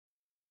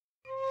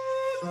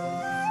Vanessa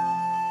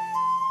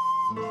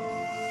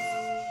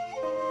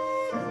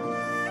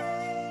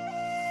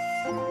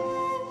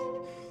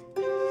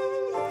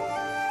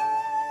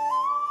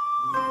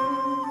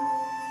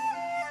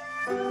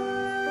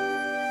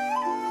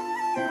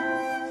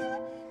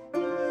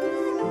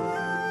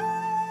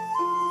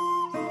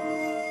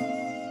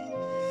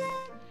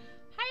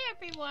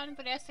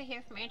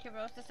here from Angel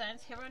Rose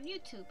Designs here on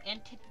YouTube, and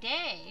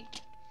today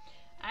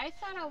I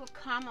thought I would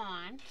come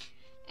on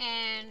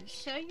and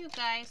show you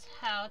guys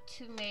how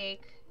to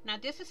make, now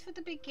this is for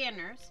the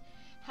beginners,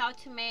 how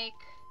to make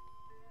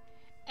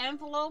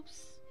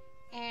envelopes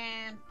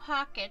and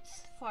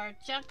pockets for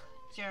junk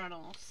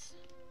journals.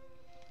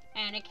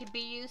 And it can be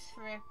used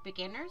for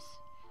beginners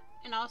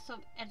and also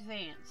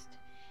advanced.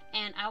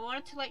 And I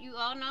wanted to let you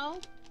all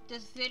know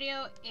this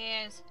video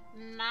is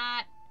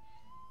not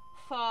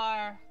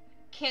for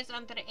kids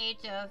under the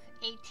age of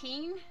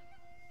 18,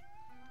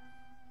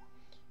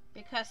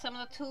 because some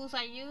of the tools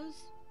I use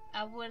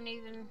I wouldn't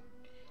even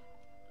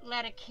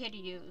let a kid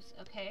use.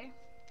 Okay,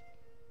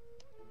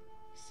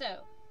 so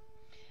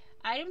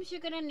items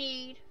you're gonna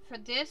need for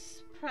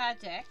this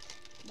project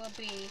will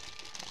be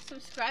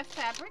some scrap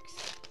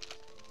fabrics,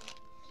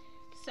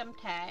 some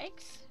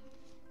tags,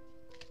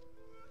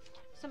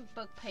 some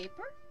book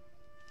paper,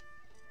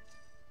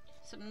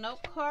 some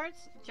note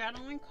cards,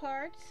 journaling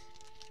cards,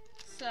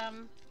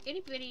 some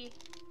itty bitty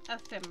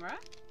ephemera,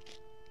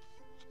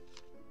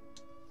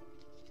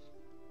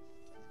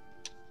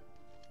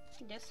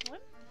 this one,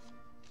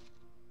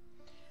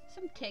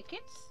 some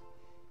tickets,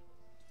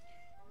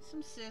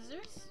 some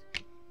scissors,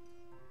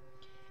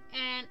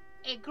 and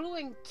a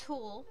gluing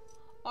tool,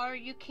 or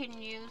you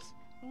can use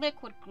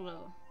liquid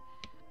glue.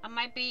 I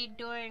might be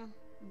doing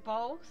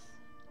both,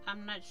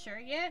 I'm not sure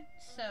yet,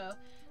 so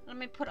let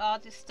me put all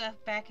this stuff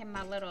back in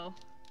my little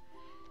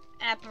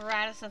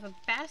apparatus of a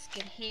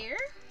basket here,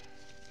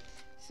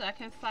 so I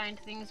can find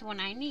things when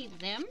I need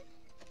them.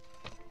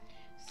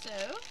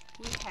 So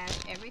we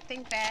have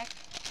everything back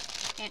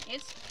in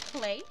its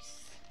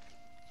place,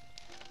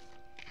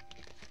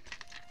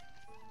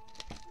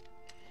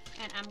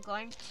 and I'm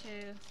going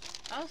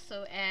to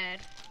also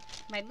add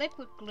my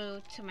liquid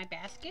glue to my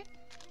basket.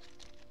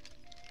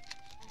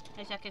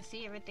 As you can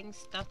see, everything's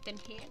stuffed in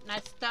here,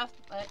 not stuffed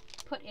but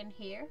put in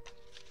here.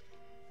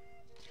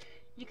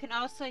 You can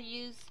also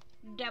use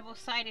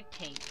double-sided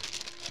tape,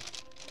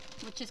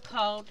 which is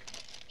called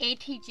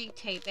ATG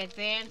tape,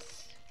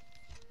 Advanced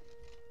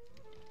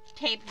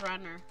Tape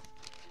Runner.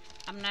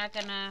 I'm not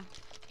gonna,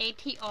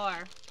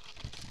 ATR,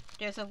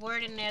 there's a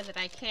word in there that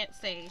I can't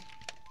say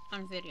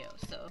on video,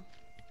 so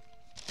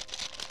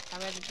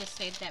I'd rather just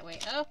say it that way.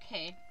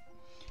 Okay,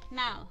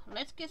 now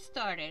let's get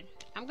started.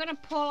 I'm gonna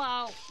pull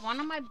out one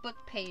of my book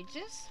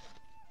pages,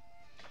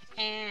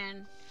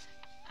 and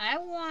I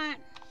want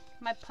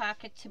my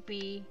pocket to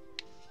be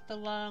the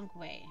long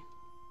way.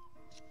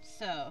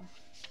 So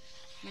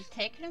I'm going to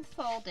take it and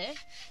fold it,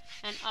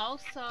 and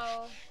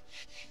also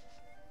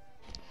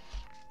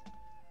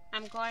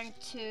I'm going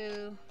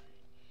to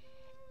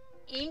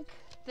ink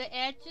the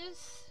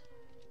edges.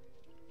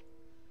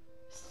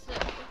 So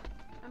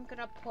I'm going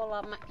to pull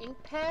out my ink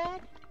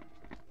pad.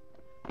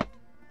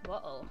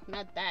 Whoa,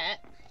 not that.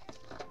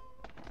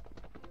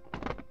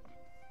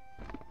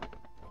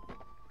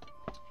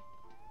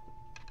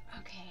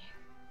 Okay.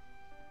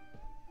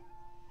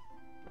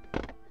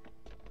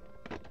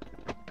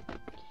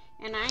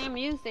 And I am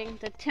using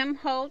the Tim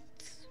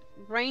Holtz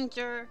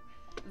Ranger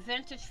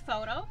Vintage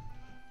Photo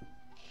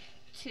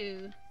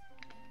to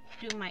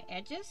do my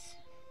edges.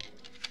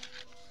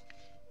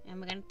 And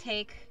we're going to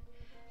take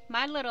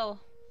my little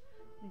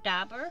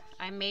dauber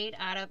I made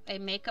out of a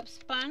makeup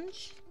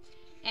sponge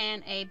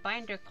and a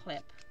binder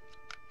clip.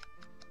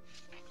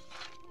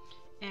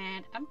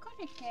 And I'm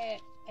going to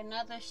get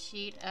another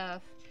sheet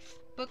of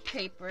book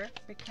paper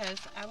because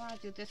I want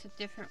to do this a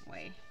different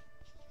way.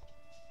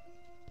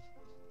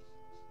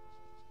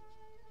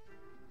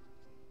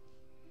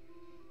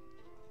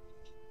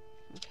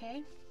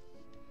 Okay.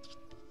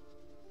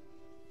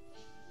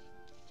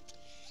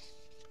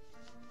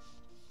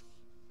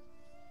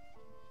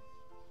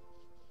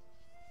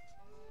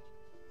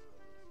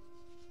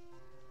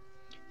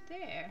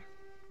 There.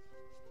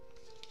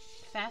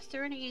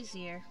 Faster and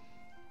easier.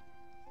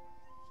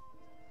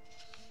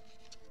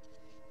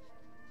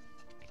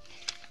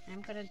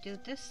 I'm going to do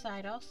this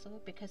side also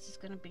because it's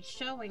going to be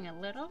showing a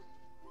little.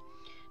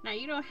 Now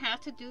you don't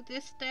have to do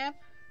this step,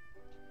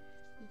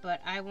 but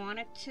I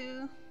wanted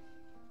to.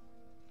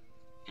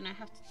 And I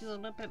have to do a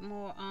little bit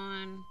more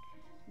on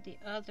the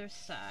other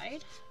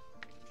side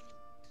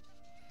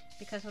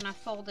because when I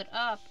fold it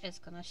up, it's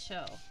going to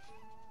show.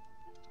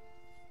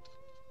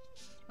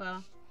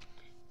 Well,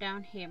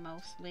 down here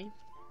mostly.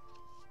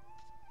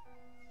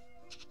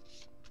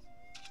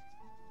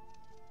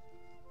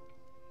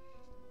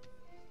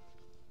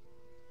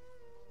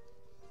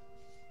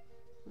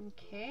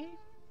 Okay,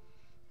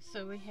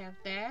 so we have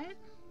that.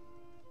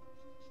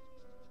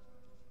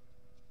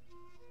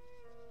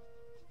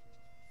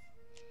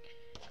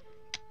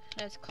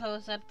 Let's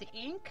close up the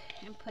ink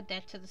and put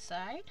that to the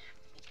side.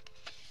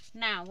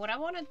 Now what I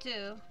want to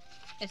do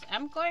is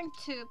I'm going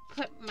to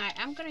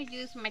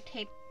use my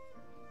tape,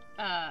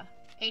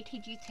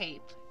 ATG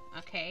tape,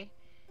 okay,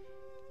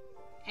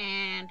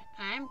 and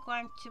I'm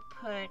going to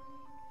put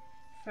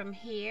from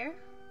here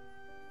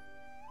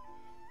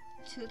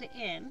to the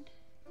end.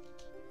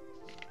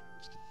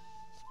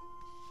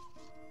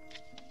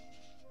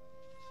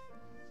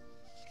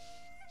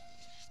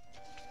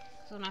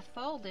 So when I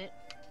fold it,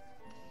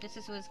 this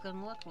is what it's going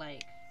to look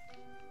like.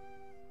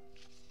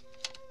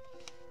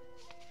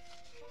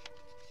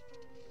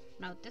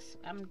 Now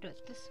I'm going to do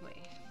it this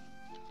way.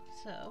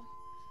 So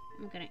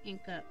I'm going to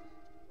ink up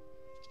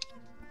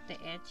the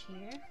edge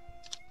here.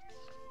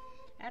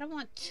 I don't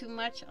want too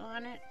much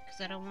on it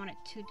because I don't want it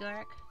too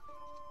dark.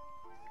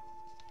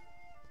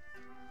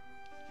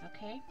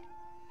 Okay,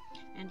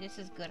 and this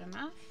is good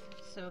enough,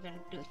 so we're going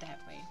to do it that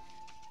way.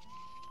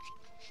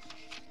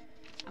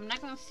 I'm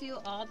not going to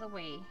seal all the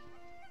way,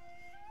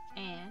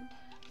 and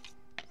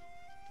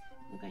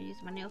I'm going to use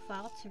my nail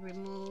file to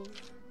remove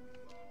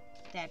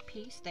that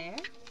piece there.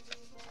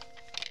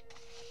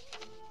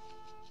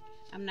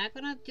 I'm not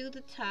going to do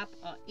the top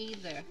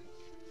either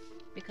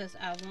because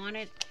I want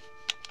it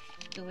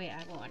the way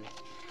I want it.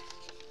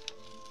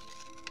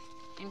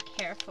 And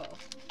careful,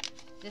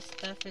 this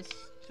stuff is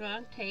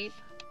strong tape.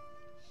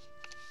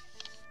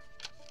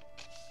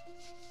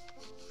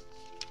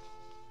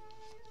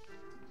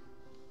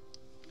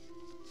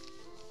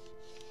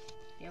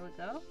 There we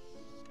go.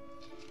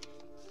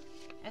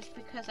 That's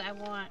because I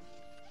want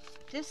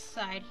this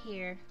side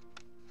here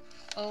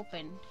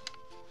open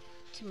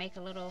to make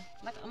a little,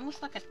 like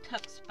almost like a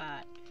tuck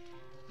spot.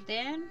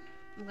 Then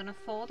I'm gonna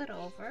fold it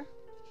over,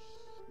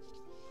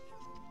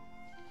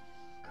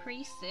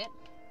 crease it.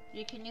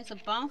 You can use a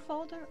bone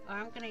folder, or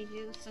I'm gonna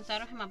use, since I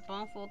don't have my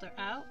bone folder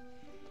out,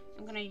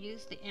 I'm gonna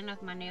use the end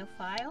of my nail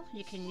file.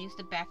 You can use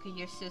the back of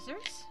your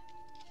scissors,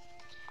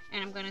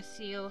 and I'm gonna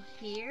seal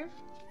here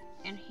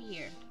and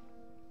here.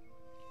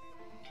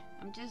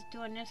 I'm just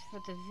doing this for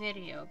the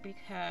video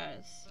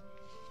because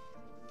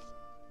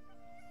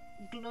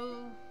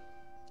glue,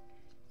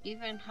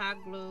 even hot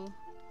glue,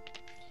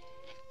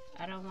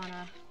 I don't want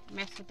to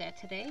mess with that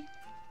today.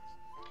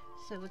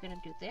 So we're going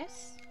to do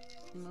this,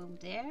 move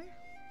there,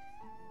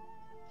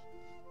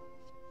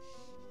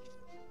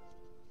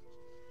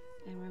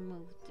 and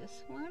remove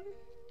this one.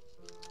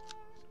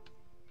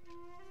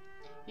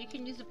 You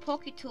can use a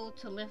pokey tool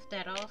to lift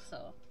that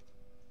also.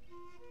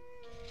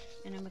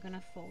 And then we're going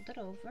to fold it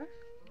over,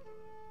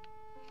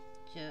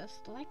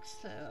 just like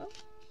so.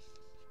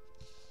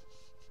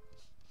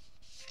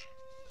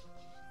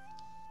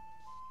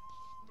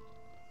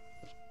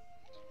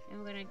 And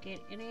we're going to get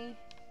any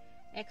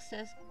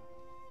excess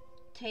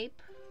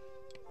tape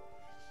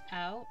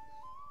out.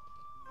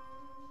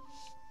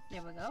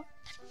 There we go.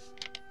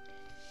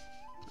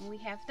 And we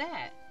have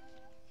that.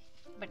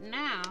 But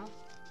now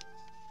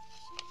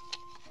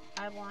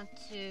I want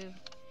to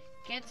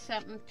get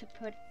something to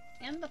put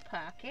in the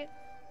pocket,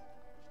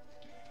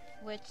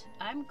 which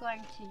I'm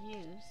going to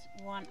use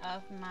one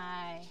of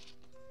my